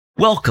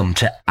Welcome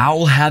to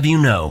I'll Have You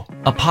Know,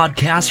 a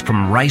podcast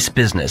from Rice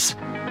Business.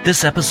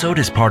 This episode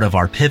is part of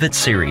our Pivot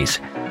series,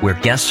 where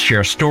guests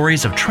share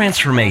stories of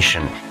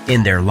transformation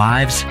in their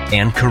lives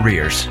and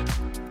careers.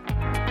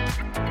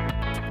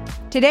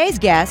 Today's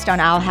guest on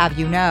I'll Have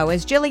You Know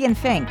is Jillian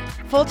Fink,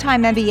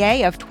 full-time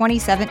MBA of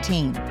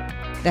 2017.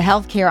 The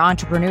healthcare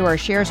entrepreneur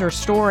shares her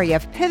story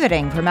of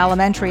pivoting from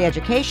elementary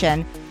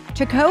education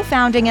to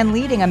co-founding and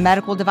leading a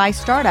medical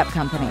device startup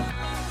company.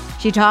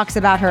 She talks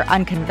about her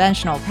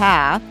unconventional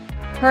path,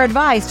 her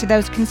advice to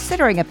those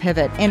considering a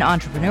pivot in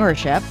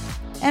entrepreneurship,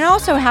 and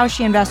also how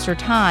she invests her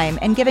time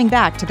in giving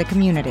back to the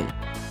community.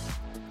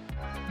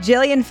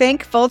 Jillian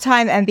Fink,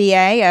 full-time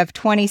MBA of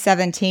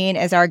 2017,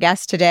 is our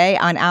guest today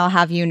on I'll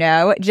Have You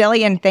Know.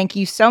 Jillian, thank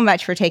you so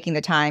much for taking the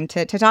time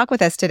to talk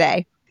with us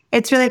today.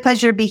 It's really a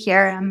pleasure to be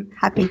here. I'm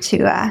happy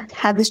to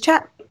have this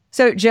chat.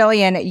 So,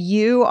 Jillian,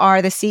 you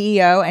are the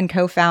CEO and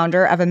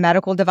co-founder of a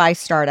medical device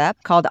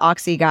startup called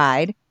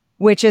OxyGuide,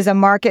 which is a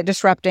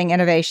market-disrupting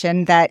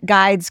innovation that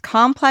guides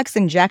complex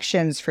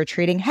injections for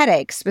treating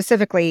headaches,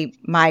 specifically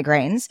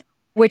migraines,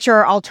 which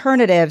are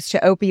alternatives to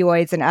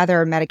opioids and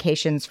other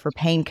medications for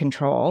pain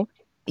control.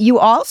 You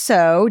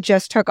also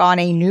just took on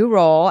a new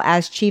role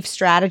as Chief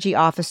Strategy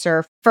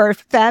Officer for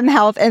Fem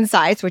Health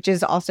Insights, which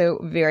is also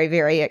very,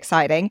 very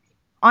exciting.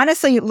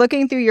 Honestly,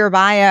 looking through your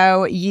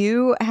bio,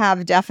 you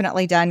have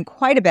definitely done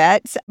quite a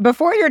bit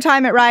before your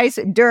time at Rice,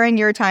 during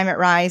your time at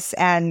Rice,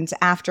 and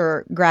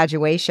after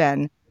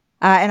graduation.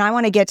 And I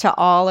want to get to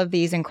all of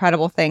these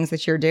incredible things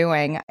that you're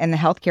doing in the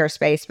healthcare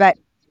space. But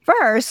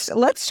first,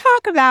 let's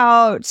talk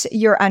about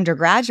your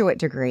undergraduate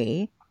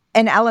degree.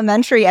 In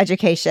elementary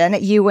education,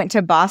 you went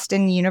to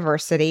Boston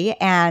University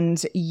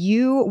and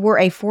you were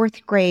a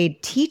fourth grade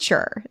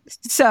teacher.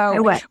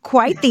 So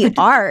quite the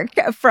arc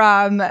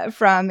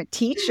from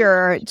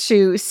teacher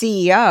to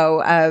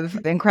CEO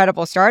of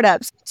incredible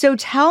startups. So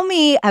tell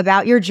me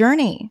about your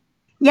journey.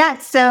 Yeah.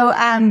 So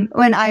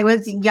when I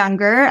was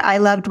younger, I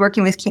loved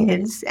working with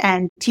kids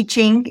and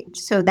teaching.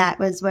 So that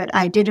was what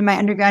I did in my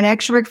undergrad. I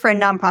actually worked for a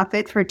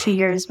nonprofit for 2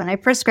 years when I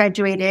first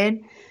graduated.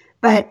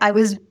 But I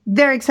was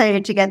very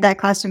excited to get that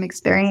classroom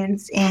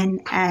experience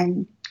in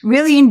and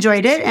really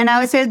enjoyed it. And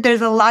I would say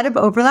there's a lot of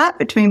overlap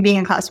between being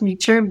a classroom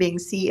teacher and being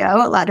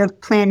CEO, a lot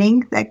of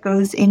planning that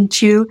goes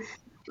into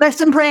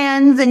lesson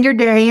plans and your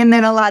day, and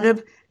then a lot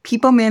of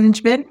people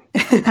management.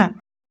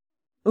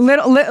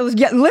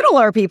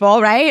 Littler people,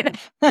 right?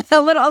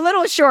 a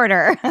little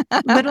shorter.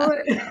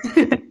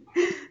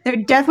 They're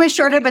definitely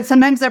shorter, but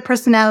sometimes their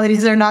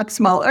personalities are not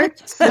smaller.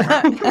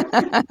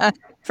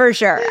 For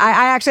sure.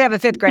 I actually have a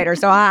fifth grader,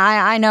 so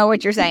I know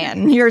what you're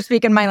saying. You're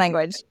speaking my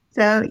language.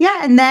 So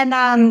yeah, and then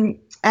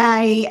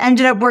I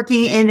ended up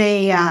working in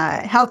a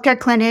healthcare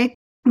clinic.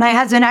 My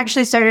husband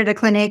actually started a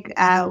clinic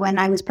when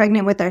I was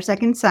pregnant with our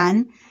second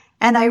son.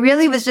 And I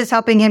really was just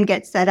helping him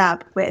get set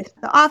up with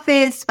the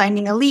office,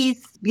 finding a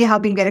lease,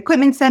 helping get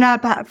equipment set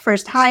up,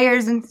 first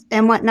hires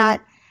and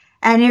whatnot.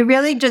 And it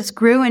really just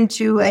grew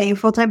into a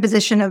full-time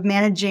position of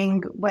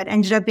managing what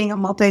ended up being a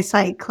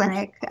multi-site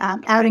clinic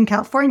out in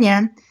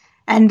California.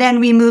 And then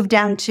we moved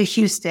down to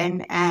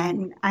Houston,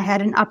 and I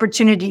had an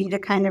opportunity to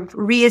kind of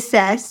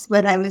reassess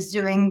what I was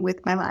doing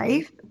with my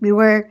life. We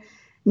were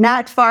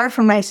not far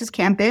from Rice's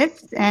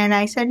campus, and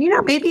I said,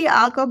 maybe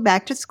I'll go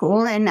back to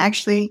school and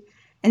actually,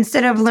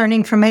 instead of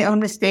learning from my own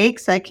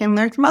mistakes, I can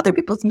learn from other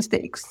people's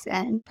mistakes.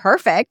 And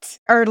perfect.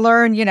 Or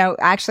learn,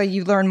 actually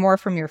you learn more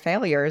from your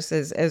failures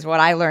is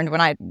what I learned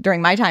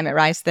during my time at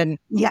Rice than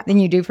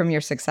you do from your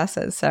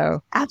successes.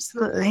 So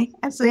Absolutely.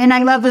 And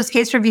I love those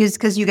case reviews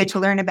because you get to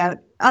learn about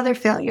other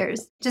failures.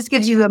 It just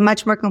gives you a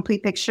much more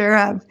complete picture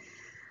of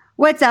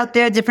what's out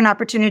there, different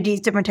opportunities,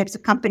 different types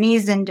of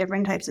companies, and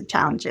different types of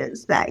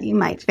challenges that you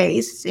might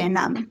face in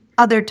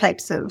other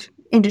types of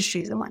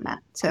industries and whatnot.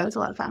 So it's a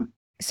lot of fun.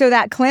 So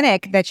that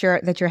clinic that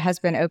your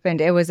husband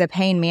opened, it was a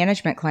pain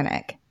management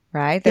clinic,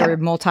 right? They were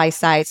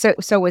multi-site.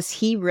 So was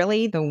he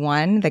really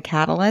the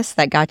catalyst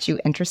that got you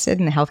interested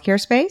in the healthcare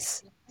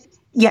space?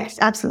 Yes,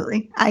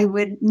 absolutely. I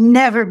would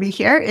never be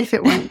here if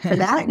it weren't for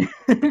that.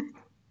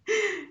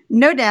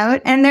 No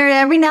doubt. And there,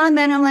 every now and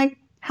then I'm like,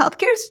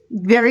 healthcare's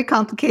very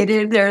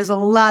complicated. There's a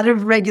lot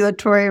of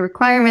regulatory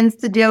requirements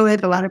to deal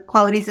with, a lot of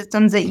quality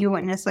systems that you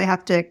wouldn't necessarily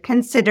have to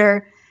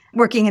consider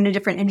working in a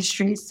different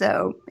industry.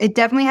 So it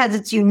definitely has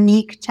its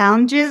unique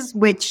challenges,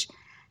 which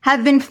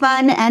have been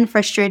fun and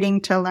frustrating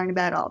to learn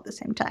about all at the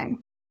same time.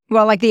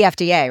 Well, like the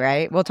FDA,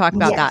 right? We'll talk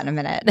about that in a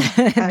minute.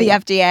 The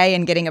FDA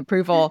and getting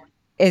approval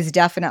is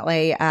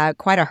definitely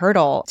quite a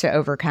hurdle to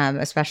overcome,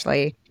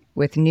 especially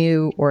with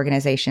new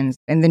organizations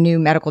and the new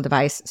medical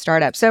device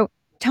startup. So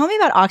tell me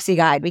about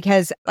OxyGuide,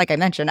 because like I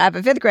mentioned, I have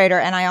a fifth grader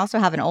and I also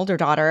have an older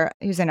daughter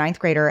who's a ninth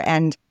grader,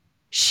 and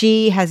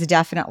she has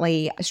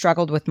definitely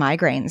struggled with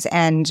migraines.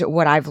 And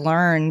what I've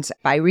learned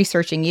by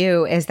researching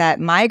you is that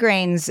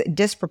migraines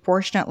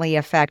disproportionately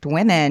affect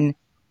women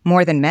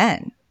more than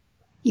men.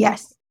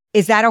 Yes.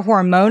 Is that a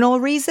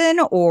hormonal reason,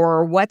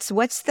 or what's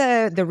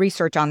the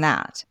research on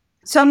that?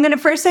 So I'm going to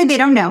first say they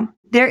don't know.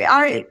 There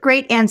are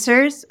great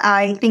answers.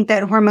 I think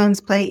that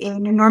hormones play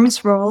an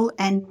enormous role,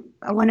 and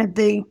One of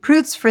the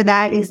proofs for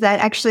that is that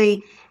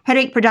actually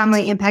headache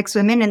predominantly impacts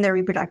women in their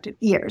reproductive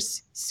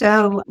years.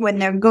 So when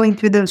they're going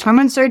through those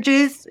hormone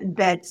surges,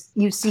 that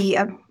you see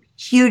a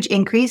huge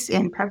increase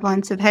in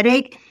prevalence of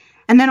headache.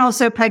 And then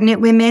also pregnant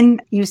women,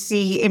 you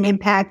see an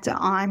impact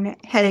on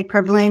headache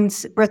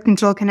prevalence. Birth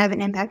control can have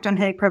an impact on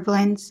headache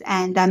prevalence,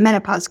 and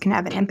menopause can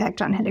have an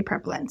impact on headache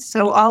prevalence.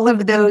 So all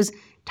of those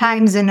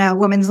times in a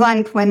woman's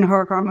life when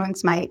her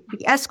hormones might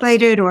be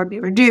escalated or be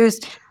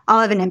reduced,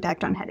 all have an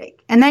impact on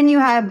headache. And then you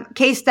have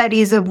case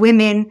studies of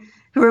women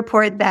who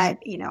report that,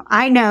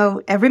 I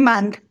know every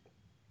month,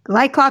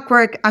 like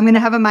clockwork, I'm going to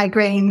have a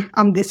migraine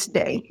on this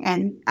day,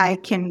 and I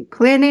can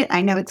plan it.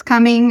 I know it's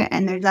coming,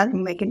 and there's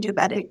nothing they can do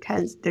about it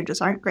because there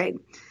just aren't great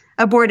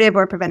abortive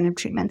or preventive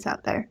treatments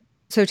out there.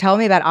 So tell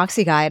me about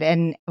OxyGuide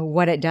and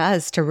what it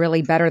does to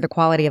really better the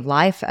quality of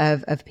life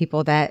of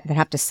people that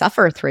have to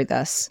suffer through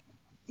this.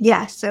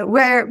 Yeah, so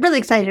we're really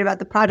excited about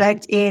the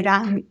product. It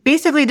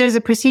basically, there's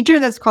a procedure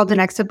that's called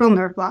an occipital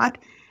nerve block,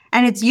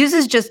 and it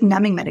uses just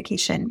numbing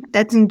medication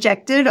that's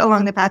injected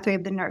along the pathway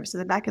of the nerves of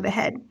the back of the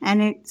head.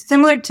 And it's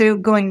similar to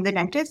going to the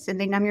dentist, and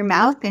they numb your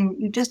mouth and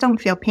you just don't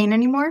feel pain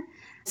anymore.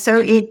 So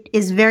it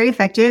is very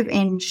effective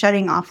in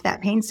shutting off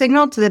that pain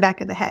signal to the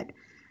back of the head.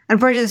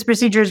 Unfortunately, this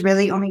procedure is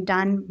really only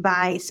done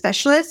by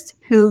specialists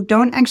who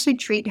don't actually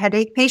treat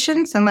headache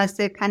patients unless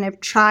they've kind of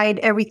tried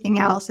everything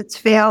else. It's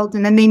failed,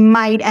 and then they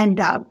might end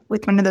up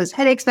with one of those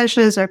headache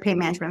specialists or a pain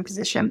management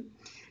physician.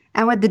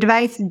 And what the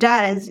device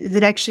does is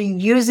it actually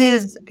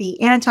uses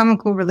the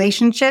anatomical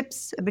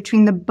relationships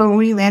between the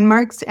bony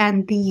landmarks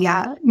and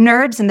the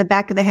nerves in the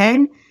back of the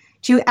head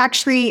to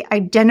actually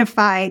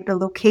identify the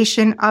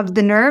location of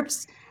the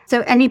nerves.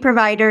 So any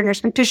provider, nurse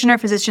practitioner,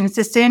 physician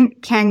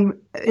assistant can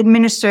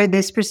administer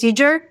this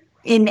procedure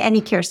in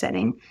any care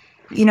setting.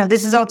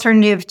 This is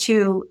alternative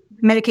to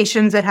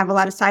medications that have a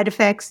lot of side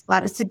effects, a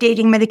lot of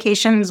sedating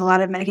medications, a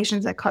lot of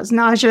medications that cause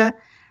nausea.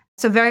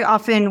 So very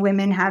often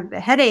women have a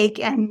headache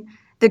and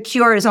the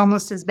cure is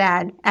almost as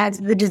bad as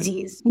the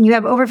disease. And you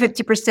have over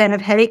 50%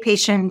 of headache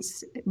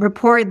patients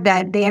report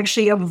that they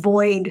actually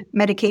avoid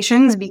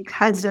medications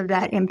because of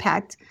that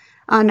impact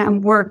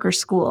on work or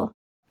school.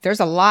 There's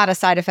a lot of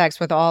side effects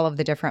with all of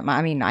the different,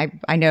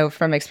 I know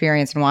from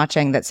experience and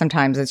watching that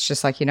sometimes it's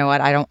just like, you know what,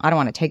 I don't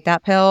want to take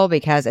that pill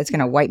because it's going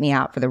to wipe me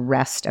out for the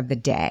rest of the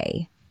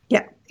day.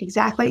 Yeah,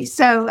 exactly.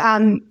 So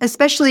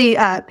especially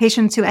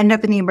patients who end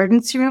up in the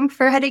emergency room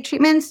for headache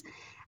treatments,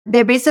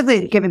 they're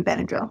basically given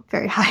Benadryl,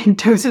 very high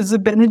doses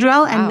of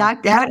Benadryl, and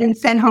knocked out and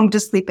sent home to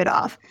sleep it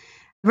off.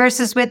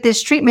 Versus with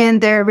this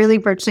treatment, there are really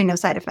virtually no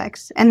side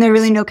effects, and there are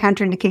really no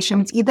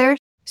counterindications either.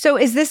 So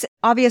is this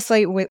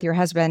obviously with your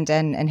husband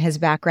and his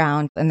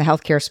background in the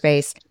healthcare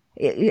space?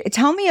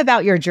 Tell me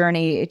about your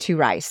journey to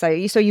Rice.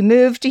 So you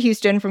moved to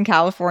Houston from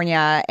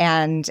California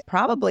and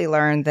probably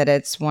learned that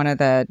it's one of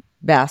the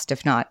best,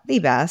 if not the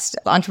best,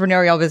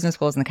 entrepreneurial business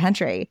schools in the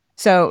country.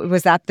 So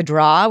was that the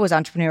draw? Was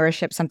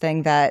entrepreneurship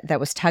something that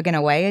was tugging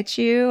away at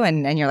you?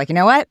 And you're like, you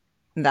know what?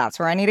 That's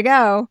where I need to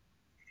go.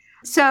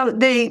 So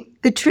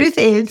the truth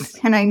is,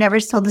 and I never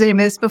told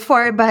this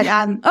before, but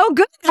oh,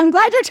 good. I'm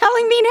glad you're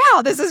telling me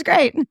now. This is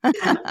great.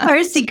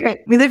 Our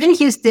secret. We live in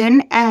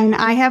Houston, and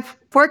I have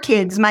 4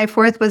 kids. My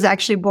 4th was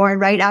actually born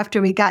right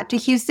after we got to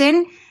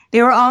Houston.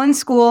 They were all in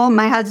school.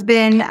 My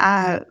husband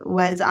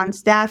was on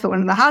staff at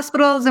one of the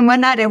hospitals and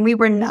whatnot, and we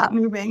were not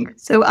moving.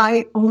 So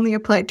I only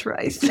applied to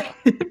Rice.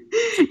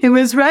 It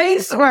was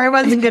Rice, or I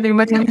wasn't getting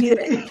much money.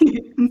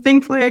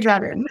 Thankfully, I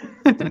got in.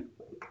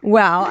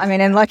 Well,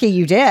 and lucky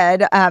you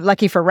did.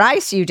 Lucky for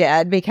Rice, you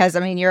did, because,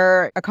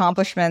 your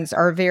accomplishments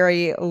are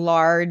very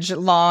large,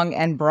 long,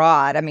 and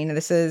broad.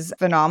 This is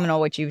phenomenal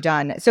what you've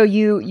done. So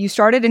you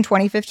started in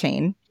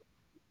 2015,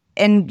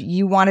 and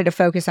you wanted to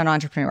focus on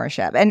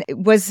entrepreneurship. And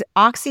was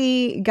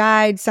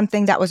OxyGuide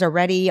something that was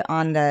already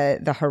on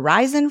the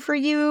horizon for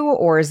you,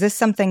 or is this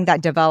something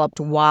that developed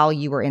while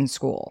you were in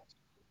school?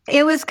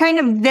 It was kind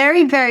of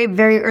very, very,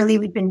 very early.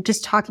 We'd been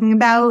just talking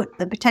about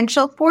the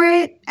potential for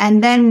it.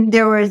 And then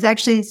there was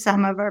actually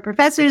some of our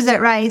professors at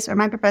Rice, or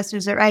my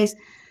professors at Rice,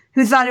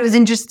 who thought it was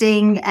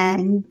interesting.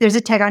 And there's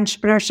a tech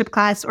entrepreneurship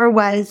class, or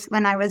was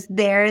when I was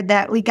there,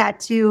 that we got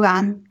to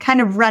kind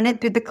of run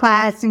it through the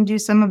class and do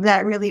some of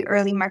that really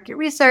early market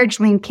research,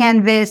 lean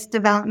canvas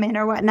development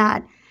or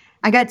whatnot.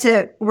 I got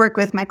to work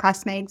with my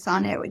classmates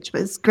on it, which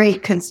was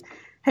great because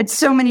I had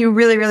so many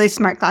really, really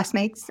smart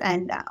classmates,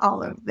 and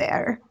all of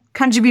their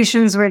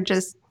contributions were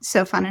just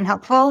so fun and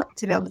helpful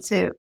to be able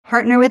to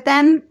partner with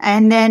them.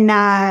 And then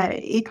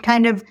it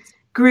kind of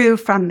grew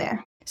from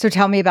there. So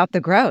tell me about the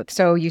growth.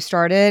 So you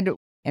started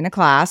in a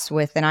class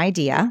with an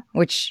idea,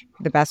 which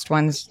the best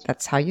ones,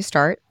 that's how you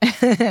start.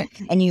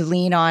 And you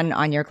lean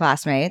on your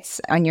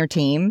classmates, on your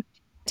team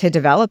to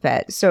develop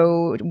it.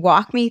 So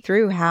walk me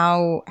through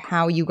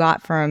how you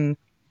got from,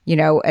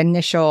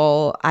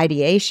 initial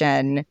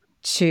ideation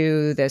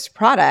to this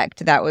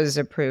product that was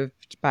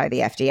approved by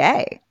the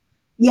FDA.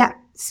 Yeah.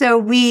 So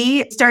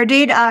we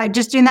started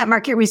just doing that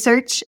market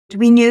research.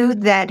 We knew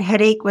that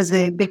headache was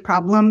a big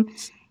problem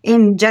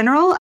in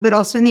general, but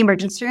also in the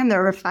emergency room. There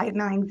are over 5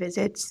 million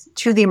visits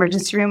to the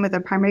emergency room with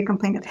a primary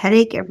complaint of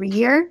headache every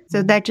year.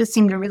 So that just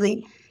seemed a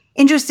really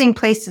interesting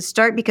place to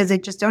start because they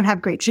just don't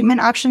have great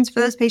treatment options for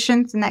those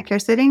patients in that care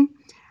setting.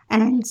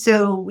 And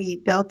so we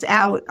built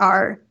out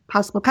our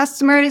possible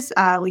customers.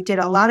 We did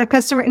a lot of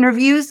customer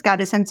interviews,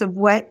 got a sense of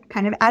what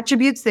kind of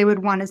attributes they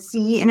would want to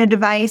see in a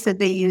device that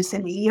they use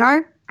in the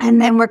ER, and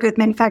then worked with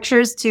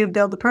manufacturers to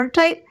build a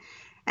prototype.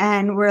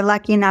 And we're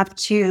lucky enough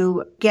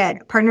to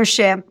get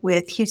partnership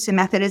with Houston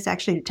Methodist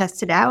actually to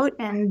test it out.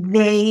 And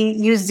they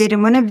used it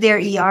in one of their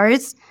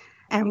ERs.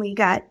 And we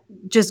got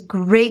just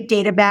great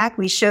data back.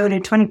 We showed a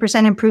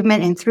 20%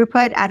 improvement in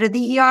throughput out of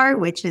the ER,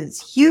 which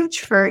is huge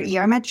for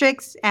ER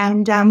metrics.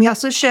 And we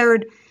also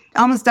showed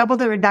almost double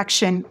the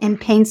reduction in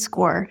pain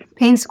score.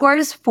 Pain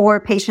scores for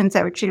patients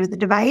that were treated with the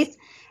device.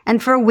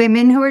 And for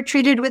women who were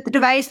treated with the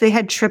device, they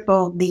had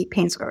triple the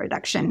pain score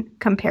reduction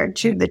compared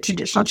to the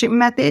traditional treatment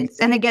methods.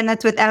 And again,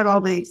 that's without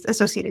all the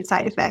associated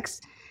side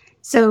effects.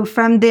 So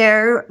from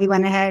there, we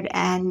went ahead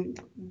and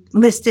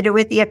listed it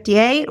with the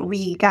FDA.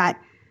 We got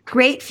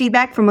great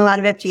feedback from a lot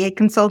of FDA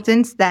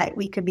consultants that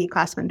we could be a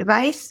Class 1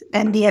 device.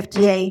 And the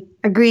FDA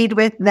agreed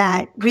with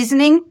that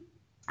reasoning.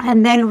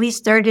 And then we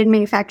started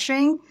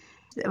manufacturing.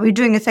 We're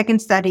doing a second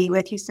study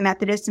with Houston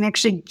Methodist and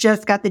actually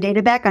just got the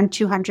data back on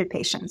 200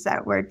 patients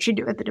that were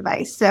treated with the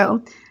device.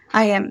 So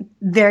I am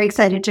very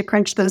excited to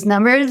crunch those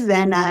numbers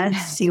and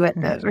see what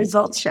the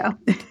results show.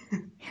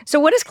 So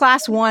what does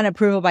Class 1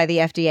 approval by the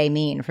FDA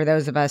mean for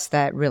those of us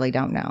that really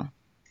don't know?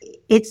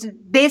 It's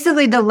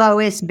basically the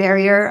lowest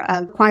barrier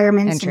of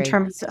requirements Entry. in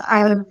terms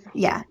of,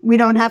 we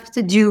don't have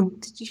to do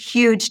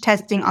huge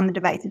testing on the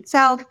device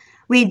itself.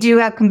 We do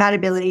have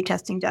compatibility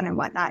testing done and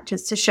whatnot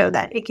just to show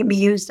that it can be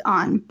used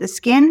on the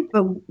skin,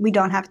 but we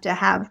don't have to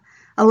have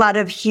a lot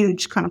of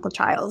huge clinical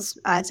trials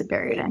as a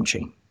barrier to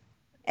entry.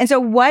 And so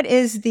what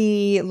is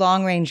the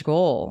long-range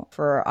goal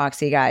for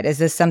OxyGuide? Is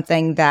this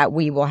something that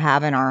we will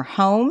have in our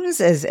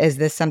homes? Is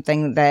this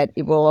something that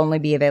will only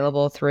be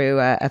available through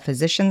a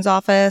physician's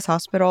office,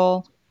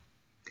 hospital?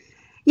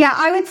 Yeah,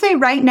 I would say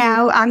right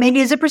now, it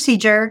is a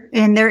procedure,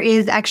 and there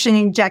is actually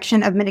an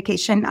injection of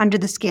medication under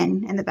the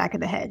skin in the back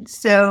of the head.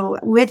 So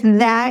with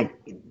that,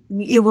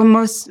 it will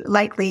most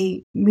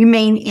likely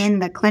remain in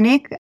the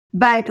clinic,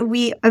 but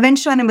we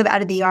eventually want to move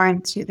out of the ER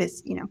into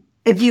this,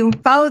 if you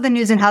follow the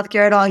news in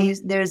healthcare at all,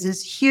 there's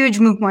this huge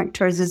movement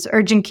towards this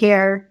urgent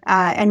care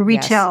and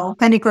retail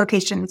clinic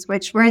locations,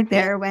 which weren't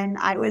there when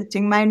I was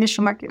doing my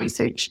initial market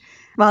research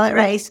while at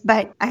Rice.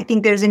 But I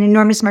think there's an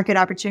enormous market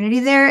opportunity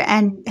there.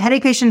 And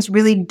headache patients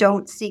really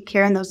don't seek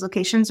care in those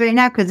locations right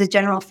now because the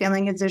general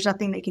feeling is there's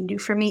nothing they can do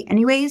for me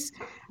anyways.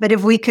 But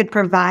if we could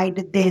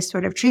provide this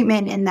sort of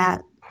treatment in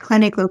that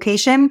clinic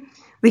location,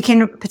 we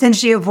can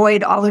potentially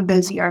avoid all of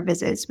those ER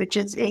visits, which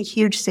is a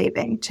huge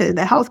saving to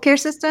the healthcare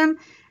system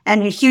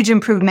and a huge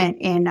improvement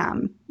in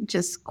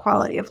just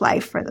quality of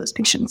life for those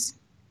patients.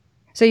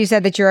 So you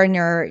said that you're in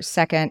your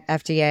second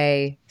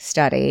FDA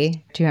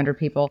study, 200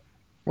 people.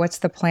 What's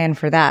the plan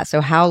for that?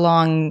 So how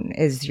long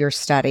is your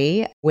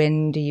study?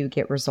 When do you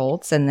get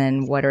results? And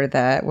then what are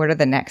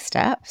the next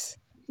steps?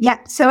 Yeah,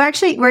 so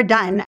actually we're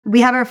done.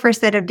 We have our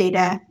first set of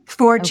data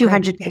for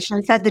 200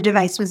 patients that the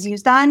device was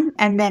used on,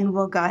 and then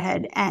we'll go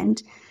ahead and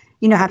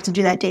have to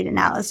do that data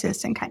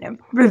analysis and kind of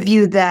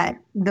review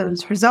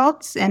those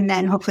results, and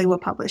then hopefully we'll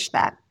publish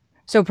that.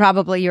 So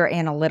probably your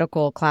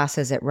analytical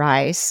classes at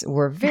Rice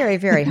were very,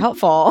 very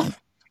helpful,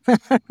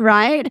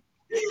 right?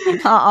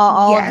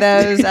 All of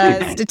those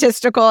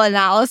statistical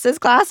analysis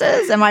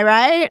classes, am I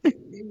right?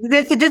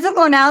 The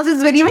statistical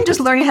analysis, but even just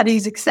learning how to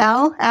use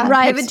Excel.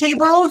 Pivot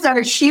tables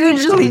are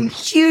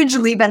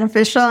hugely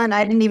beneficial, and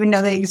I didn't even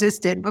know they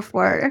existed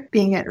before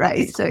being at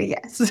Rice, so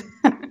yes.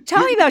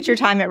 Tell me about your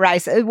time at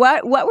Rice.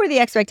 What were the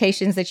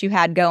expectations that you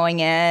had going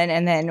in,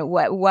 and then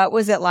what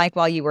was it like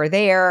while you were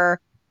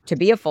there to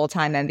be a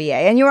full-time MBA?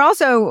 And you were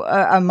also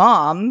a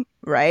mom,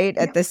 right,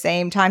 at the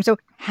same time. So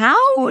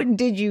how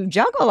did you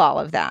juggle all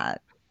of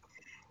that?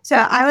 So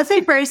I would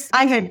say first,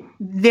 I had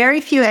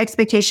very few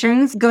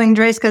expectations going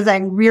to Rice because I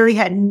really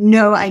had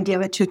no idea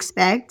what to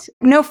expect.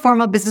 No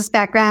formal business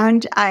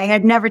background. I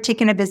had never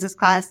taken a business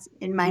class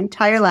in my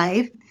entire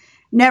life.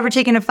 Never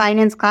taken a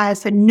finance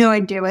class. Had no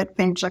idea what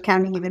financial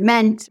accounting even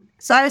meant.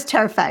 So I was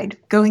terrified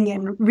going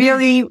in,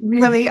 really,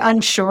 really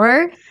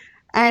unsure.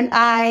 And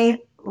I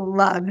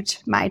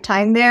loved my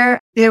time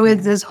there. There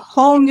was this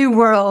whole new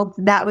world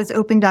that was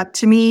opened up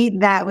to me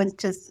that was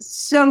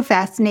just so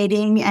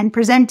fascinating and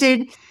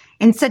presented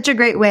in such a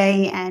great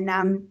way. And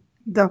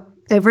the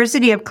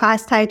diversity of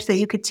class types that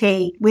you could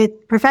take with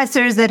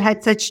professors that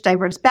had such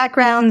diverse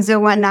backgrounds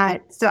and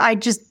whatnot. So I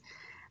just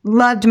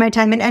loved my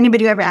time. And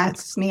anybody who ever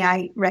asks me,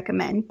 I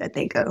recommend that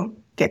they go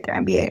get their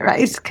MBA at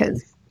Rice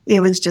because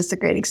it was just a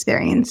great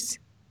experience.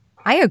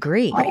 I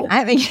agree.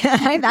 I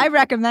think I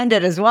recommend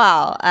it as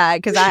well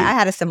because I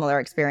had a similar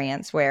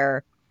experience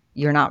where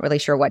you're not really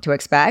sure what to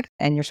expect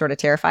and you're sort of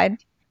terrified.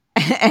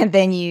 And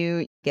then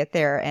you get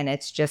there and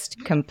it's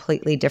just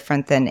completely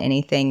different than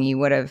anything you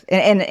would have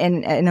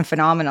in a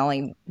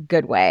phenomenally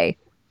good way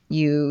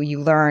You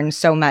learn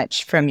so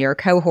much from your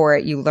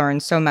cohort. You learn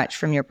so much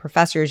from your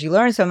professors. You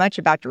learn so much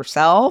about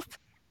yourself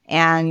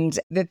and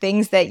the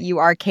things that you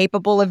are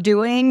capable of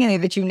doing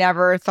and that you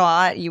never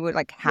thought you would,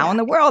 like, how in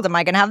the world am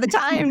I going to have the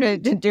time to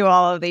do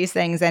all of these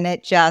things? And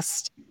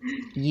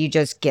you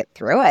just get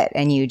through it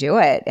and you do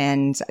it.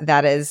 And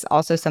that is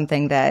also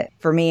something that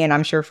for me, and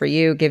I'm sure for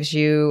you, gives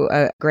you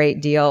a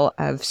great deal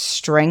of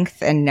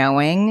strength and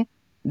knowing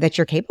that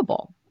you're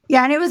capable.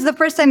 Yeah. And it was the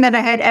first time that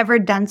I had ever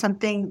done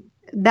something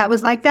that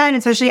was like that. And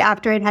especially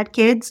after I'd had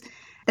kids,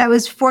 that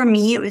was, for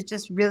me, it was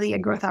just really a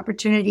growth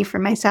opportunity for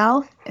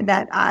myself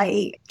that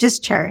I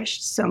just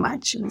cherished so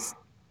much. It was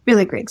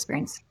really a great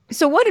experience.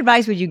 So what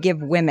advice would you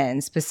give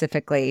women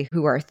specifically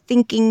who are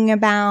thinking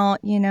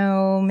about,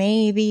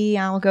 maybe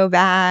I'll go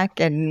back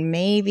and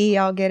maybe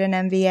I'll get an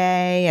MBA?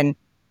 And,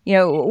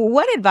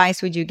 what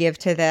advice would you give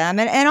to them?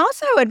 And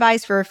also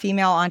advice for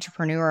female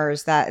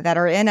entrepreneurs that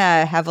are in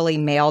a heavily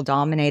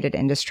male-dominated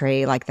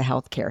industry like the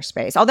healthcare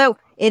space. Although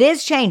it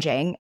is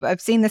changing.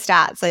 I've seen the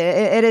stats.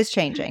 It is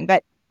changing.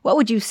 But what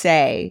would you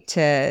say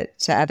to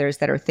others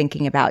that are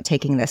thinking about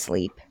taking this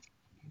leap?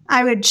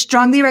 I would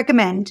strongly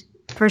recommend,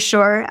 for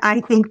sure.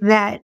 I think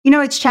that,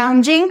 it's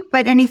challenging,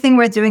 but anything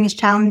worth doing is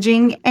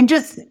challenging. And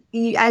just,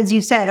 as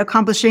you said,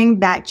 accomplishing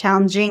that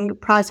challenging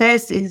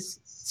process is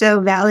so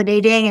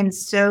validating and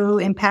so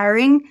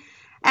empowering.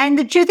 And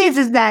the truth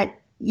is that,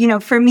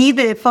 for me,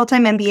 the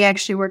full-time MBA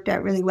actually worked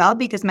out really well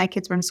because my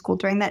kids were in school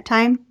during that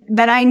time.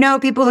 But I know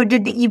people who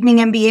did the evening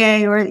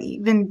MBA or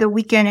even the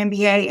weekend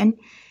MBA, and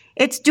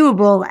it's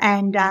doable.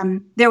 And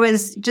there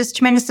was just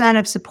tremendous amount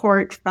of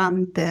support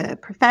from the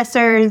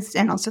professors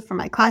and also from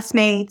my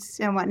classmates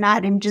and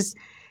whatnot. And just,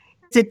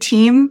 it's a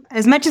team.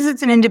 As much as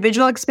it's an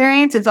individual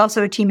experience, it's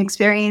also a team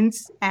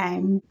experience.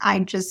 And I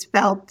just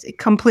felt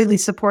completely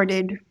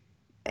supported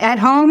at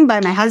home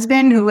by my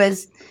husband, who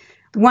was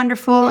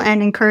wonderful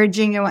and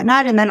encouraging and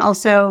whatnot. And then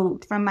also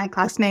from my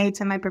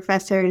classmates and my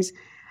professors.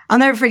 I'll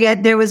never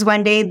forget, there was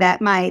one day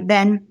that my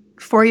then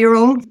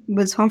 4-year-old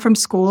was home from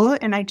school,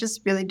 and I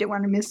just really didn't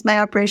want to miss my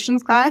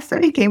operations class, so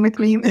he came with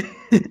me.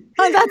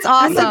 Oh, that's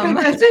awesome.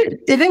 The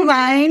didn't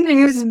mind, and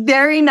he was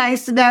very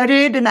nice about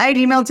it, and I'd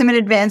emailed him in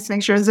advance to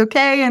make sure it was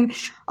okay, and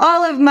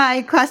all of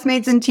my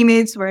classmates and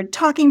teammates were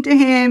talking to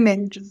him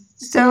and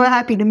just so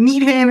happy to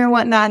meet him and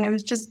whatnot. And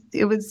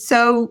it was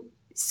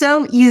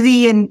so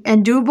easy and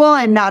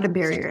doable and not a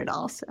barrier at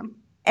all. So.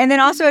 And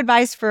then also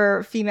advice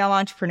for female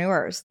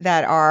entrepreneurs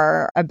that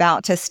are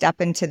about to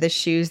step into the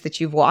shoes that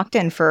you've walked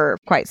in for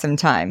quite some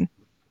time.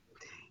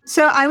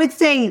 So I would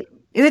say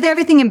with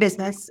everything in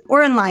business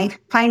or in life,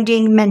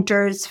 finding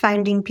mentors,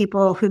 finding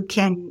people who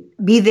can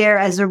be there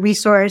as a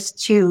resource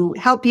to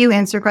help you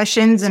answer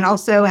questions and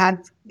also have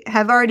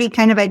already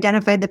kind of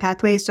identified the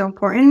pathway is so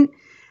important.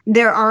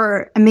 There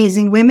are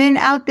amazing women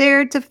out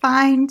there to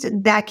find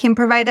that can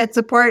provide that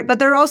support, but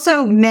there are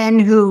also men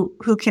who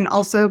can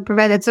also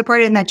provide that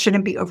support, and that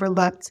shouldn't be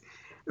overlooked.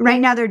 Right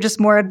now, there are just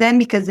more of them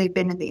because they've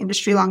been in the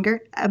industry longer.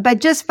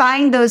 But just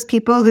find those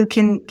people who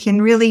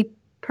can really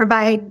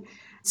provide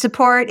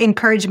support,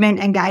 encouragement,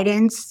 and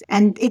guidance.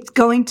 And it's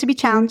going to be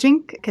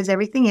challenging because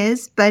everything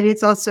is, but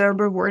it's also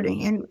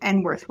rewarding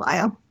and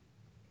worthwhile.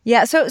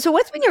 Yeah. So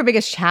what's been your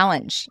biggest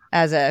challenge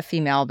as a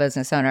female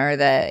business owner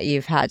that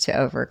you've had to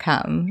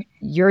overcome?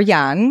 You're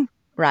young,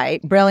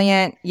 right?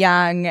 Brilliant,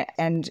 young.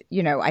 And,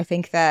 I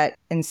think that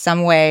in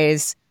some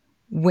ways,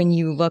 when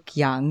you look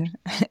young,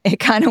 it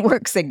kind of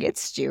works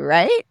against you,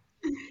 right?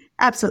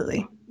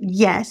 Absolutely.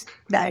 Yes,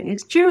 that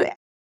is true.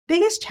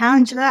 Biggest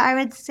challenge that I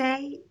would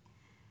say,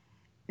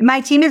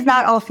 my team is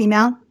not all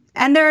female.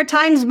 And there are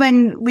times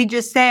when we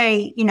just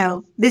say,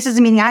 this is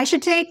a meeting I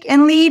should take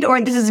and lead, or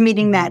this is a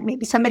meeting that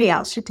maybe somebody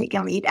else should take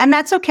and lead. And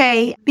that's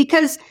okay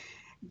because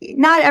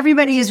not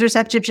everybody is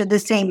receptive to the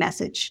same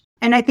message.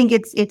 And I think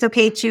it's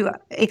okay to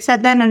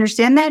accept that and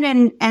understand that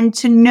and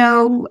to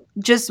know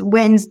just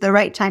when's the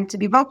right time to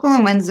be vocal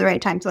and when's the right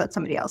time to let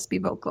somebody else be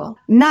vocal.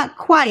 Not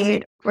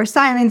quiet or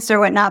silence or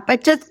whatnot,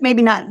 but just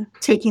maybe not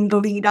taking the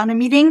lead on a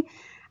meeting.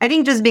 I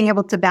think just being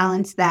able to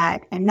balance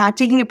that and not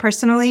taking it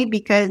personally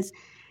because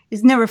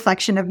it's no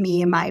reflection of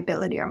me and my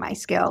ability or my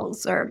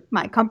skills or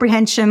my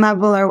comprehension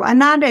level or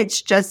whatnot.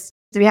 It's just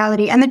the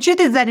reality. And the truth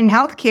is that in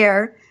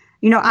healthcare,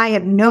 I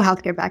have no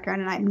healthcare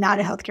background and I'm not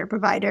a healthcare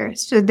provider.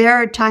 So there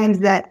are times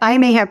that I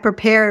may have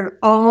prepared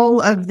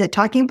all of the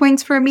talking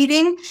points for a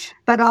meeting,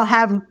 but I'll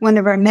have one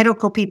of our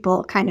medical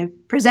people kind of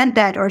present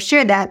that or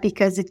share that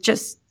because it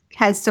just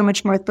has so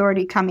much more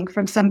authority coming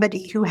from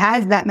somebody who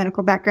has that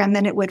medical background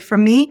than it would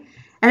from me.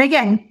 And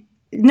again,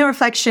 no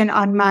reflection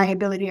on my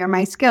ability or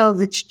my skills.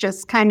 It's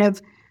just kind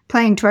of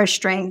playing to our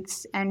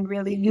strengths and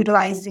really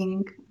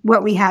utilizing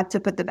what we have to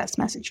put the best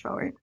message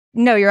forward.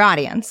 Know your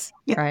audience,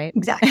 yeah, right?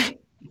 Exactly.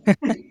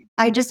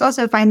 I just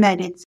also find that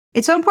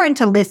it's so important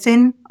to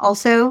listen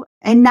also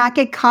and not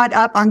get caught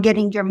up on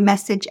getting your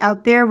message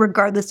out there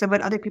regardless of what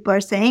other people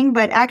are saying,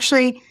 but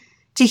actually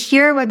to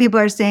hear what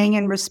people are saying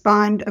and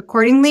respond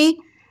accordingly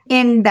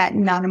in that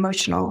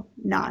non-emotional,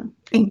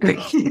 non-angry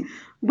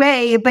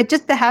way, but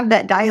just to have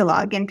that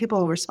dialogue and people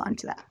will respond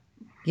to that.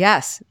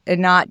 Yes,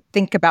 and not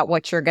think about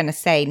what you're going to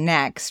say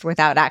next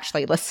without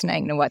actually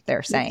listening to what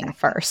they're saying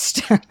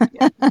first.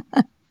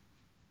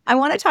 I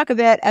want to talk a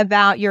bit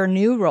about your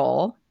new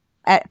role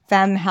at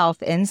Fem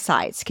Health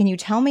Insights. Can you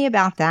tell me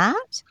about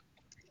that?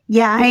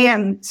 Yeah, I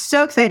am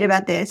so excited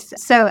about this.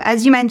 So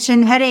as you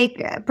mentioned,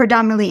 headache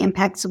predominantly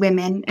impacts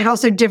women. It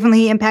also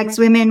differently impacts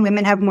women.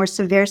 Women have more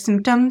severe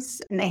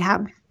symptoms and they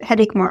have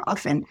headache more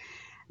often.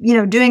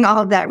 Doing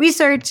all of that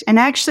research, and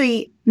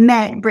actually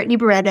met Brittany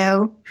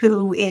Barreto,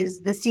 who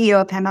is the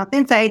CEO of Fem Health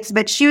Insights,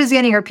 but she was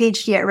getting her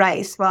PhD at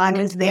Rice while I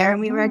was there.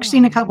 And we were actually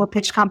in a couple of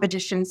pitch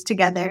competitions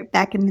together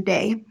back in the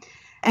day.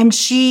 And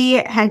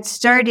she had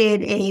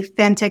started a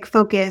femtech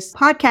focused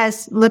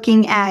podcast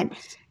looking at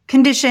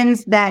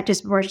conditions that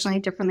disproportionately,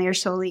 differently, or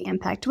solely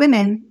impact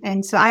women.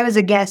 And so I was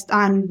a guest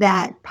on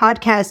that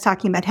podcast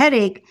talking about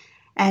headache.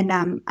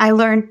 And I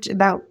learned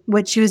about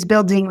what she was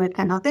building with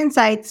Fem Health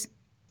Insights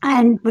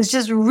and was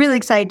just really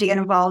excited to get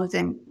involved.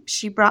 And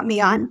she brought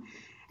me on.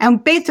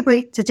 And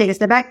basically, to take a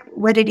step back,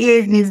 what it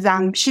is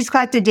she's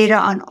collected data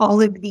on all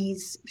of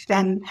these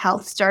fem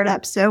health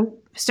startups. So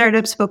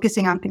startups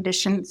focusing on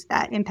conditions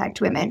that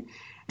impact women.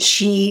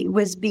 She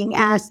was being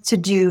asked to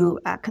do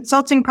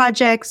consulting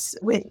projects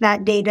with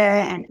that data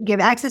and give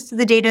access to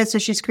the data. So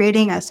she's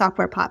creating a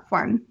software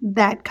platform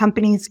that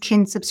companies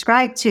can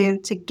subscribe to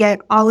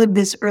get all of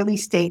this early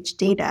stage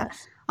data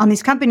on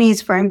these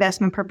companies for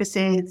investment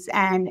purposes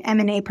and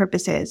M&A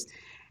purposes.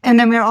 And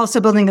then we're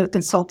also building a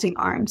consulting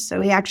arm. So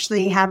we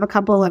actually have a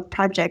couple of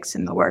projects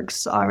in the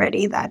works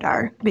already that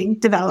are being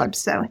developed.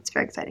 So it's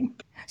very exciting.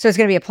 So it's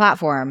going to be a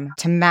platform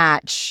to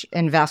match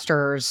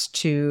investors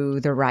to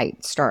the right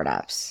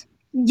startups.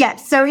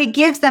 Yes. So it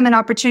gives them an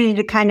opportunity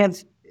to kind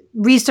of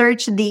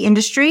research the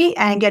industry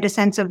and get a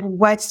sense of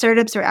what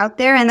startups are out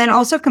there, and then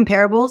also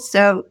comparables.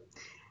 So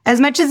as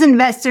much as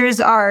investors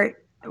are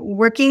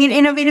working in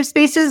innovative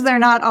spaces, they're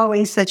not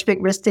always such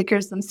big risk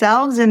takers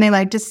themselves. And they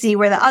like to see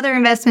where the other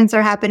investments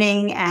are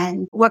happening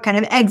and what kind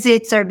of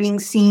exits are being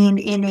seen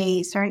in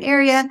a certain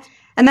area.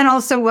 And then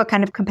also what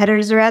kind of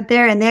competitors are out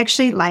there. And they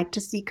actually like to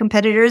see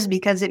competitors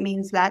because it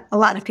means that a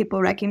lot of people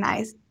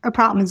recognize a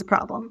problem is a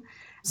problem.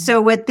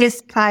 So what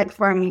this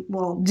platform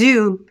will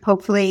do,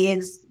 hopefully,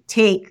 is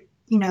take,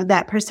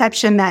 that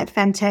perception that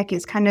femtech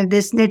is kind of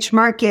this niche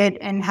market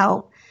and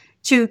help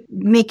to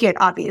make it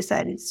obvious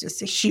that it's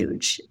just a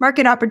huge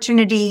market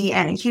opportunity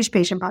and a huge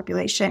patient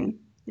population.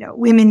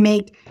 Women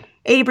make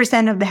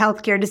 80% of the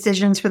healthcare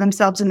decisions for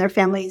themselves and their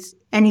families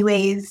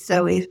anyways.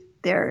 So if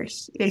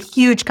there's a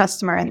huge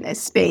customer in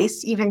this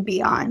space, even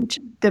beyond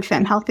the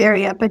fem health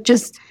area, but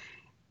just,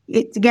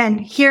 it's again,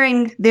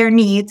 hearing their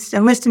needs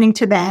and listening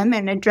to them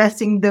and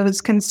addressing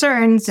those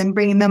concerns and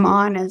bringing them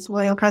on as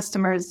loyal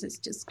customers, it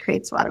just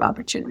creates a lot of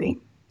opportunity.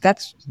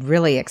 That's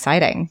really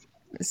exciting.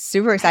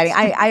 Super exciting.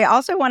 I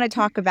also want to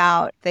talk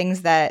about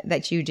things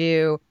that you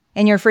do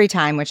in your free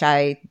time, which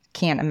I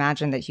can't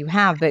imagine that you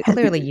have, but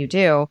clearly you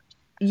do.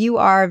 You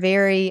are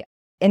very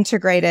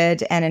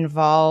integrated and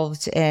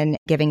involved in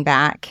giving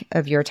back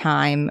of your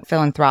time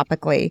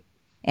philanthropically.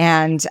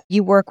 And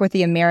you work with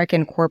the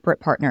American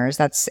Corporate Partners,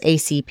 that's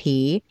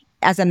ACP,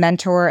 as a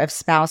mentor of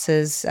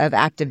spouses of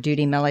active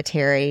duty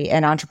military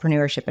and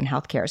entrepreneurship in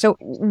healthcare. So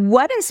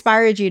what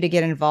inspired you to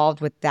get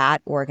involved with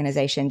that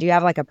organization? Do you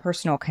have like a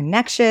personal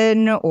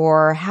connection,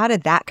 or how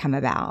did that come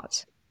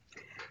about?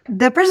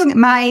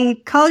 My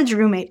college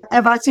roommate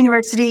at Boston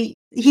University,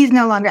 he's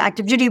no longer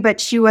active duty,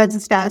 but she was a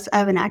spouse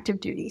of an active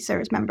duty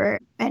service member.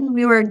 And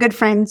we were good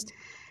friends.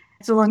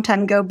 It's a long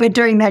time ago, but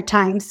during that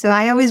time. So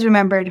I always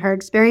remembered her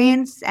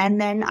experience.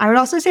 And then I would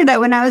also say that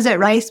when I was at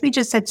Rice, we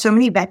just had so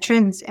many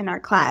veterans in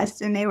our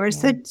class, and they were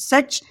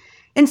such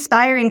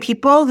inspiring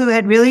people who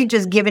had really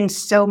just given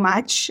so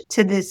much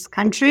to this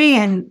country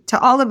and to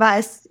all of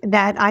us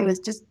that I was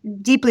just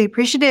deeply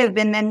appreciative.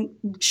 And then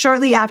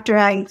shortly after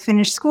I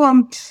finished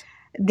school,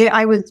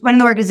 I was one of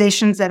the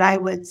organizations that I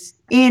was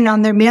in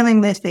on their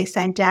mailing list. They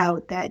sent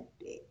out that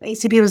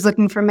ACP was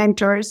looking for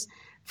mentors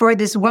for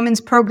this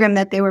women's program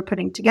that they were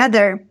putting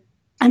together.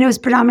 And it was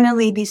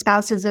predominantly the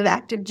spouses of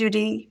active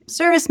duty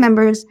service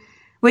members,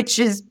 which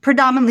is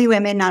predominantly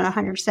women, not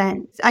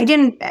 100%. I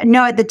didn't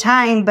know at the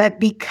time, but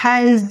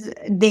because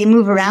they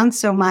move around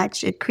so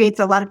much, it creates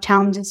a lot of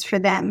challenges for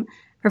them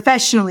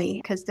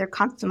professionally because they're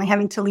constantly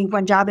having to leave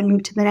one job and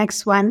move to the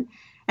next one.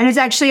 And it's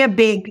actually a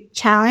big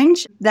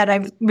challenge that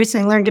I've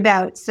recently learned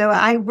about. So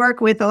I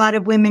work with a lot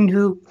of women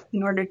who,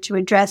 in order to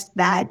address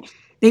that,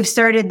 they've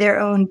started their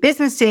own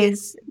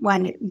businesses,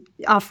 one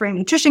offering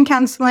nutrition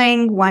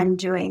counseling, one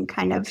doing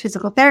kind of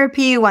physical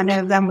therapy. One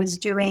of them was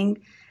doing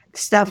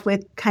stuff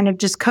with kind of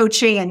just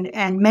coaching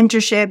and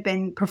mentorship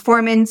and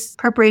performance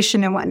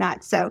preparation and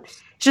whatnot. So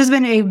it's just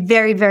been a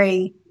very,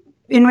 very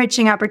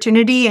enriching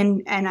opportunity.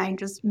 And I'm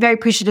just very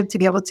appreciative to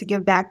be able to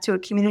give back to a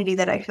community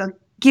that I feel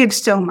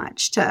gives so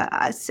much to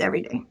us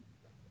every day.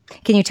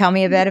 Can you tell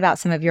me a bit about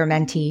some of your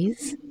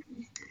mentees?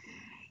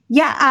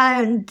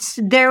 Yeah,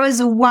 there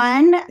was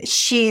one.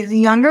 She's a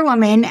younger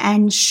woman,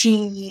 and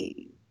she's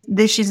a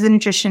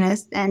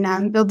nutritionist,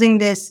 and building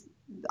this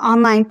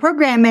online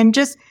program. And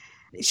just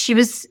she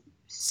was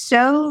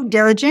so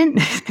diligent.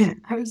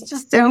 I was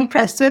just so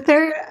impressed with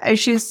her.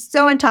 She was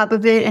so on top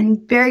of it and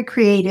very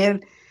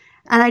creative.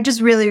 And I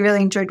just really,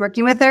 really enjoyed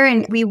working with her.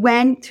 And we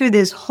went through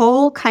this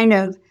whole kind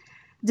of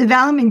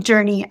development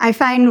journey. I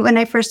find when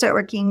I first start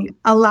working,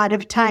 a lot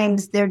of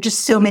times there are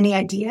just so many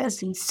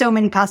ideas and so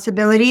many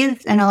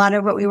possibilities. And a lot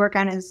of what we work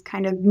on is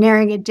kind of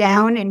narrowing it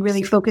down and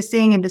really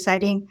focusing and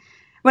deciding.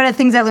 One of the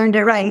things I learned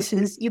at Rice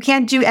is you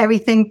can't do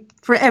everything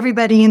for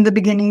everybody in the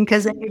beginning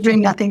because then you're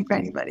doing nothing for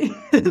anybody.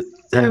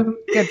 So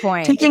good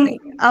point. Taking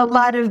a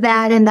lot of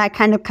that and that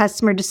kind of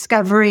customer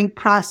discovery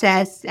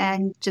process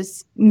and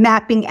just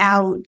mapping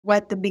out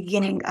what the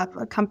beginning of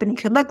a company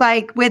could look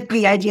like with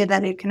the idea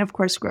that it can, of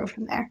course, grow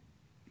from there.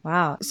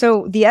 Wow.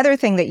 So the other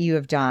thing that you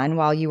have done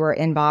while you were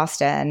in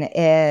Boston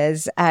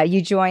is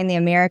you joined the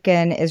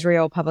American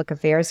Israel Public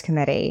Affairs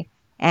Committee.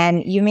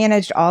 And you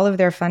managed all of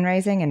their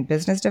fundraising and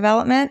business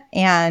development,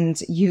 and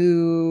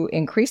you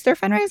increased their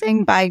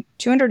fundraising by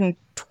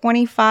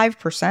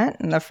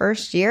 225% in the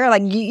first year.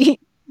 Like,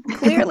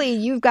 clearly,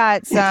 you've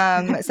got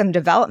some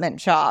development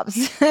chops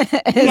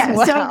as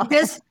well. So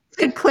just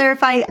to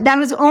clarify, that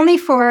was only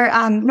for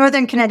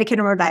Northern Connecticut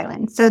and Rhode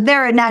Island. So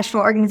they're a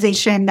national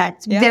organization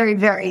that's very,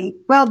 very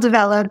well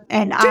developed.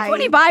 And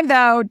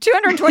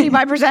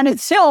 225%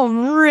 is still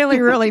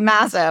really, really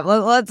massive.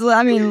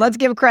 Let's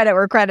give credit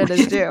where credit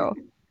is due.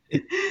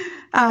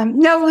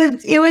 No,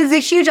 it was a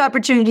huge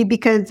opportunity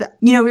because,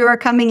 we were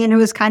coming in, it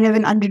was kind of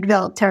an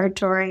underdeveloped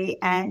territory,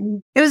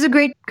 and it was a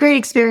great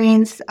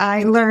experience.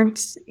 I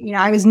learned,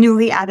 I was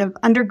newly out of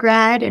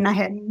undergrad and I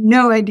had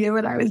no idea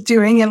what I was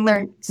doing and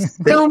learned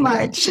so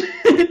much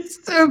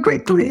so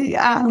quickly,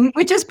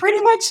 which is pretty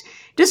much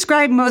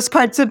described most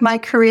parts of my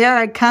career.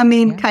 I come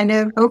in kind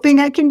of hoping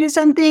I can do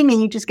something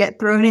and you just get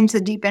thrown into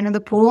the deep end of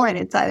the pool and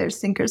it's either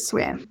sink or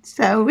swim.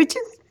 So, which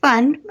is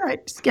fun,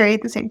 but scary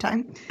at the same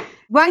time.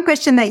 One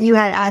question that you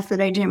had asked that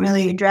I didn't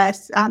really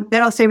address,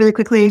 that I'll say really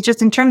quickly, is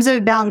just in terms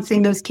of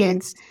balancing those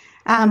kids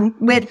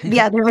with the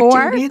other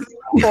activities.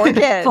 Four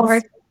kids.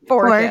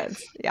 Four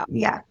kids.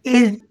 Yeah.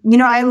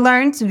 I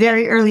learned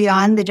very early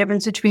on the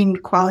difference between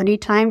quality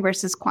time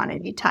versus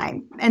quantity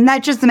time. And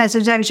that's just the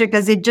message I share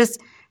because it just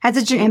had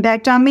such an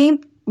impact on me.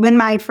 When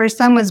my first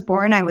son was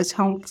born, I was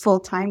home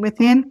full time with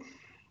him.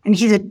 And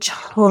he's a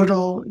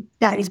total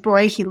daddy's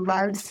boy. He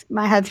loves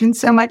my husband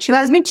so much. He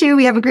loves me too.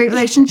 We have a great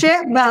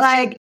relationship.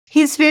 But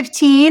he's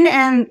 15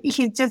 and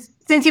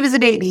since he was a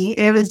baby,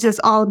 it was just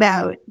all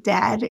about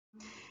dad.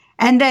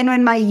 And then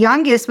when my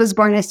youngest was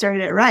born, I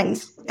started at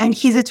Rice and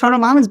he's a total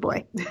mama's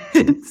boy.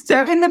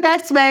 So in the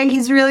best way,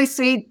 he's really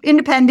sweet,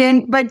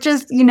 independent, but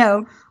just,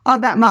 all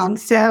about mom.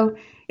 So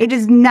it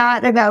is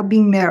not about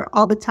being there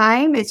all the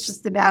time. It's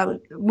just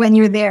about when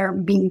you're there,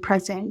 being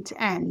present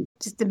and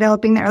just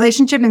developing that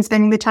relationship and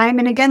spending the time.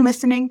 And again,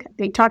 listening.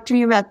 They talk to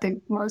me about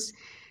the most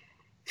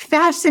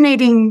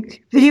fascinating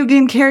video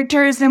game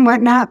characters and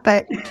whatnot,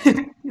 but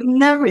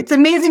it's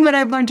amazing what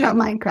I've learned about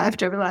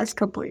Minecraft over the last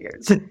couple of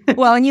years.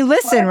 Well, and you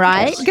listen,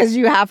 right? Because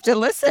you have to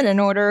listen in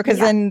order, because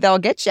then they'll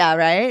get you,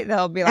 right?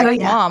 They'll be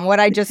like, Mom,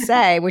 what'd I just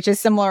say? Which is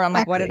similar. I'm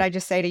like, what did I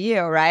just say to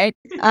you, right?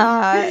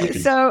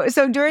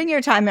 So during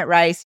your time at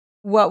Rice,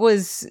 what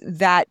was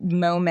that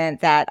moment,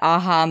 that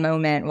aha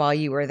moment while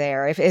you were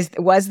there?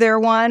 Was there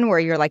one where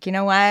you're like, you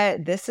know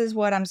what? This is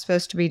what I'm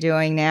supposed to be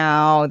doing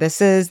now. This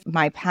is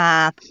my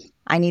path.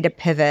 I need to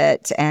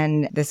pivot,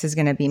 and this is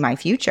going to be my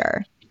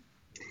future.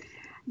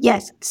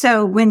 Yes.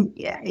 So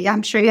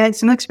I'm sure you had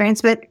some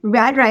experience, but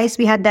at Rice,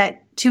 we had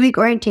that 2-week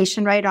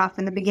orientation right off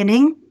in the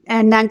beginning.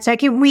 And that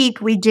second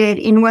week, we did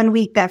in 1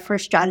 week that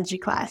first strategy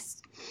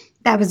class.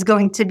 That was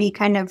going to be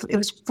it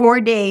was 4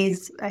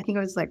 days. I think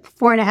it was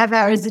 4.5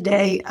 hours a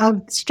day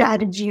of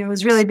strategy. It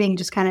was really being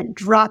just kind of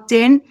dropped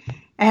in.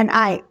 And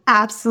I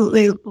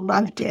absolutely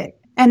loved it.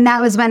 And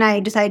that was when I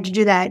decided to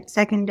do that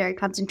secondary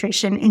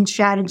concentration in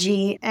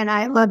strategy. And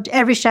I loved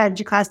every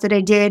strategy class that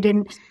I did.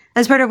 And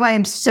that's part of why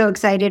I'm so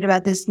excited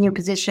about this new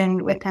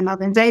position with 10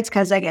 Health Insights,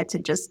 because I get to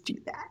just do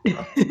that.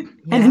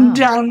 And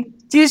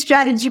do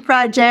strategy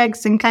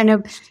projects and kind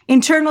of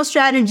internal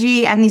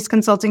strategy and these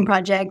consulting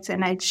projects.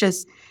 And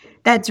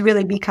that's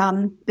really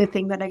become the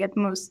thing that I get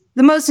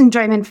the most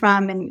enjoyment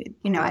from. And,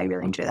 I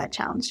really enjoy that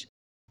challenge.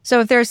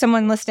 So if there's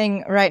someone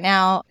listening right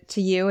now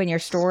to you and your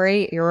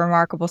story, your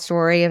remarkable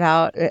story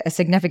about a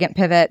significant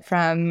pivot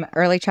from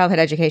early childhood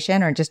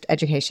education or just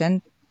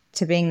education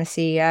to being the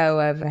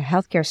CEO of a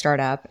healthcare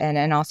startup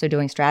and also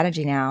doing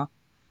strategy now,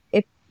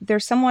 if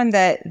there's someone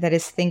that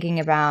is thinking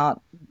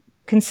about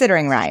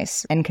considering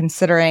Rice and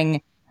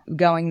considering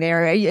going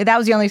there, that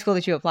was the only school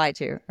that you applied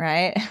to,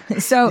 right?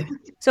 So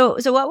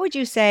what would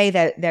you say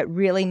that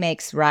really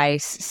makes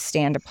Rice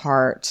stand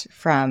apart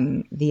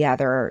from the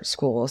other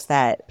schools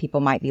that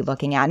people might be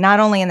looking at, not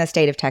only in the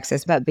state of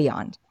Texas, but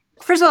beyond?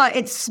 First of all,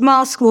 it's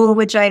small school,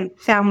 which I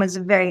found was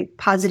a very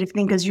positive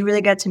thing because you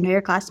really got to know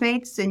your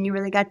classmates and you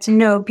really got to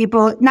know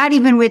people, not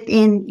even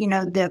within,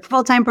 the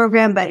full-time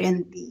program, but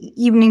in the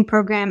evening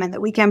program and the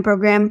weekend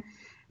program.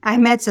 I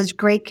met such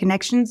great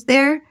connections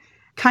there.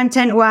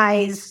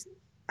 Content-wise,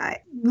 I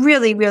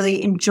really,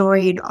 really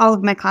enjoyed all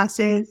of my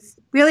classes.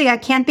 really, I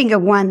can't think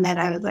of one that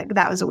I was like,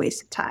 that was a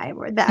waste of time,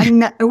 or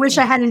that I wish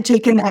I hadn't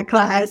taken that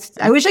class.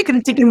 I wish I could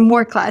have taken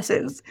more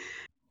classes.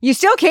 You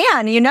still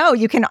can,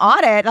 you can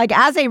audit, like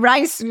as a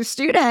Rice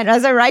student,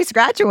 as a Rice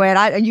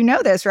graduate, you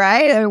know this,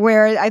 right?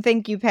 Where I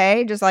think you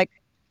pay just like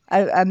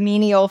a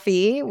menial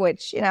fee,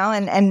 which,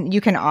 and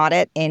you can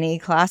audit any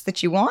class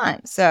that you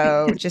want.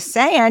 So just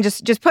saying,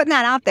 just putting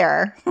that out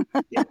there.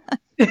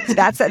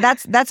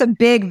 That's a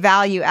big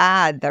value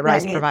add that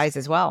Rice provides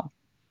as well.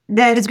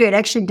 That is great. I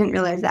actually didn't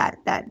realize that.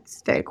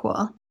 That's very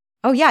cool.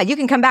 Oh yeah, you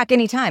can come back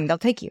anytime. They'll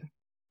take you.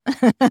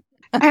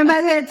 And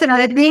by the way, that's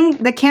another thing.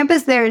 The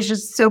campus there is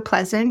just so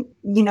pleasant.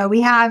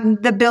 We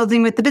have the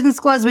building with the business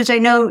schools, which I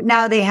know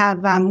now they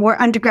have more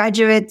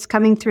undergraduates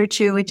coming through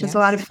too, which is a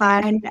lot of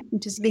fun.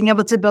 Just being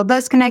able to build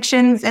those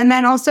connections. And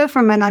then also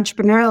from an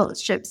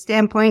entrepreneurship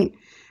standpoint,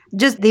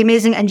 just the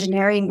amazing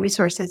engineering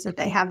resources that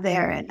they have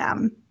there,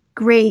 and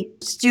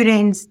great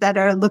students that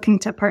are looking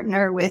to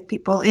partner with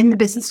people in the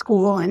business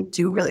school and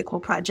do really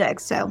cool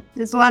projects. So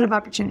there's a lot of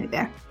opportunity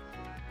there.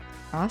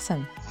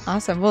 Awesome.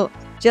 Well,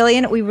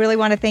 Jillian, we really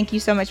want to thank you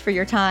so much for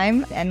your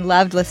time and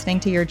loved listening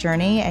to your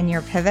journey and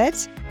your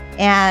pivot,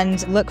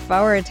 and look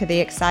forward to the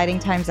exciting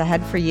times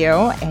ahead for you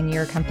and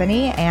your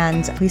company.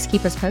 And please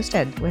keep us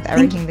posted with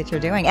everything that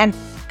you're doing, and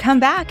come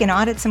back and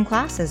audit some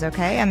classes.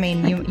 Okay. I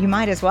mean, you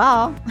might as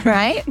well,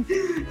 right?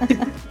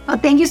 Well,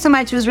 thank you so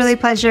much. It was really a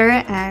pleasure.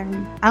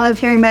 And I love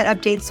hearing about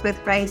updates with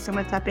Rice and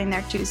what's happening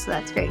there too. So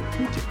that's great.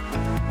 Thank you.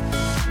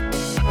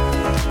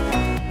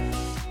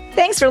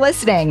 Thanks for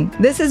listening.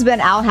 This has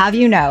been I'll Have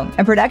You Know,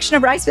 a production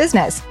of Rice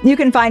Business. You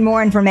can find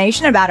more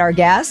information about our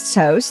guests,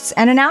 hosts,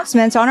 and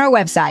announcements on our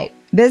website,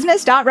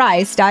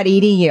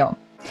 business.rice.edu.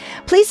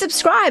 Please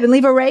subscribe and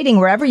leave a rating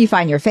wherever you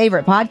find your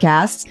favorite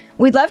podcasts.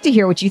 We'd love to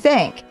hear what you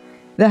think.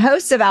 The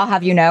hosts of I'll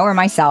Have You Know are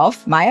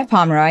myself, Maya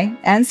Pomeroy,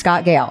 and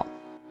Scott Gale.